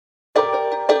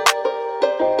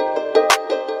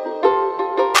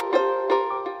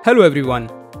Hello everyone.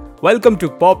 Welcome to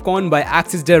Popcorn by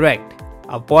Axis Direct,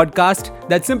 a podcast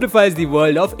that simplifies the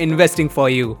world of investing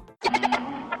for you.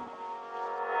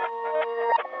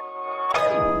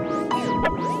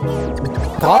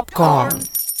 Popcorn.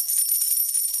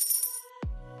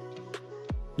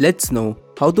 Let's know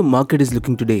how the market is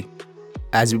looking today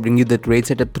as we bring you the trade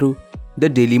setup through the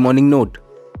daily morning note.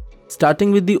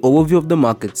 Starting with the overview of the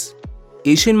markets.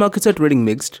 Asian markets are trading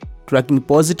mixed, tracking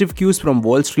positive cues from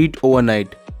Wall Street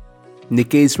overnight.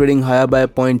 Nikkei is trading higher by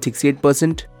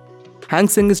 0.68%, Hang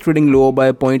Seng is trading lower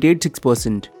by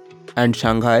 0.86%, and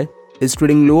Shanghai is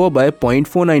trading lower by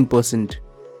 0.49%.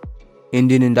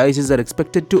 Indian indices are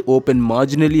expected to open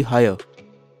marginally higher.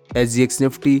 SGX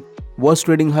Nifty was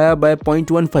trading higher by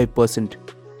 0.15%.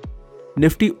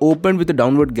 Nifty opened with a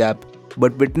downward gap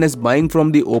but witnessed buying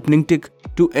from the opening tick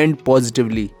to end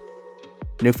positively.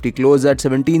 Nifty closed at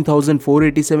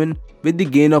 17,487 with the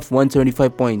gain of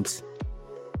 175 points.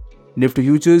 Nifty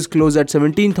futures closed at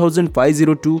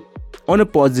 17,502 on a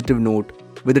positive note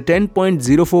with a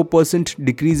 10.04%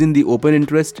 decrease in the open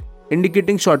interest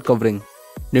indicating short covering.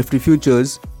 Nifty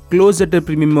futures closed at a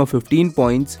premium of 15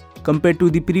 points compared to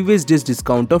the previous day's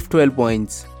discount of 12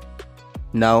 points.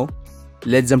 Now,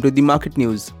 let's jump to the market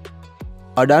news.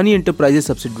 Adani Enterprises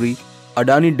subsidiary,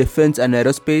 Adani Defence and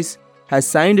Aerospace, has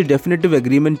signed a definitive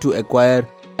agreement to acquire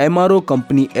MRO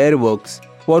company Airworks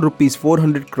for Rs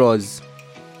 400 crores.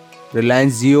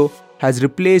 Reliance Jio has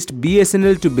replaced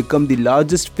BSNL to become the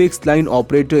largest fixed line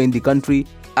operator in the country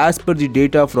as per the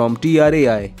data from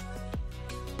TRAI.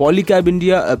 Polycab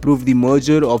India approved the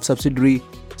merger of subsidiary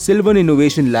Sylvan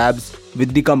Innovation Labs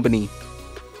with the company.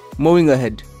 Moving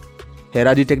ahead, here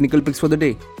are the technical picks for the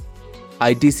day.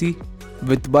 ITC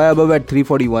with buy above at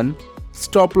 341,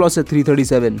 stop loss at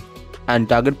 337 and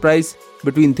target price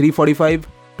between 345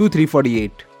 to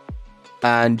 348.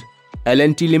 And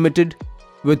L&T Limited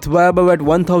with buy above at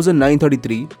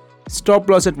 1933, stop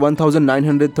loss at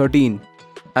 1913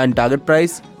 and target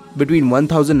price between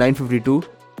 1952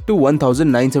 to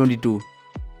 1972.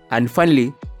 And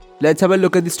finally, let's have a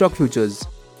look at the stock futures.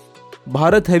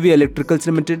 Bharat Heavy Electricals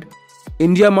Limited,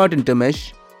 India Mart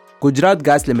Intermesh, Gujarat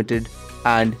Gas Limited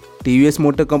and TVS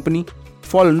Motor Company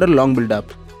fall under long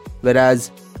build-up, whereas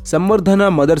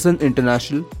Samvardhana Motherson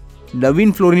International,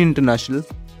 Navin Fluorine International,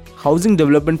 Housing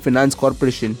Development Finance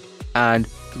Corporation and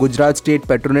Gujarat State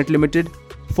Petronet Limited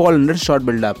fall under short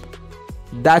build-up.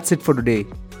 That's it for today.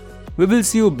 We will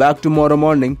see you back tomorrow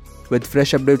morning with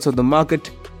fresh updates of the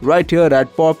market right here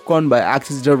at Popcorn by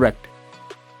Axis Direct.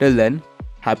 Till then,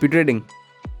 happy trading.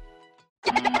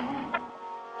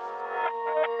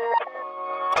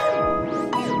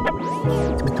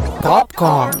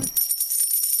 Popcorn.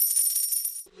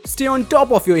 Stay on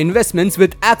top of your investments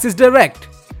with Axis Direct.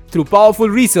 Through powerful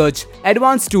research,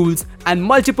 advanced tools, and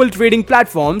multiple trading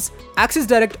platforms, Axis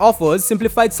Direct offers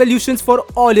simplified solutions for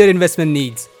all your investment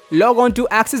needs. Log on to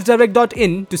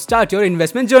axisdirect.in to start your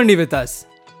investment journey with us.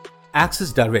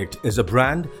 Axis Direct is a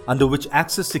brand under which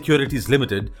Axis Securities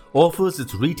Limited offers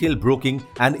its retail broking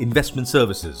and investment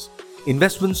services.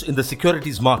 Investments in the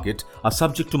securities market are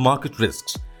subject to market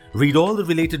risks. Read all the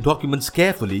related documents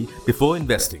carefully before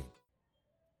investing.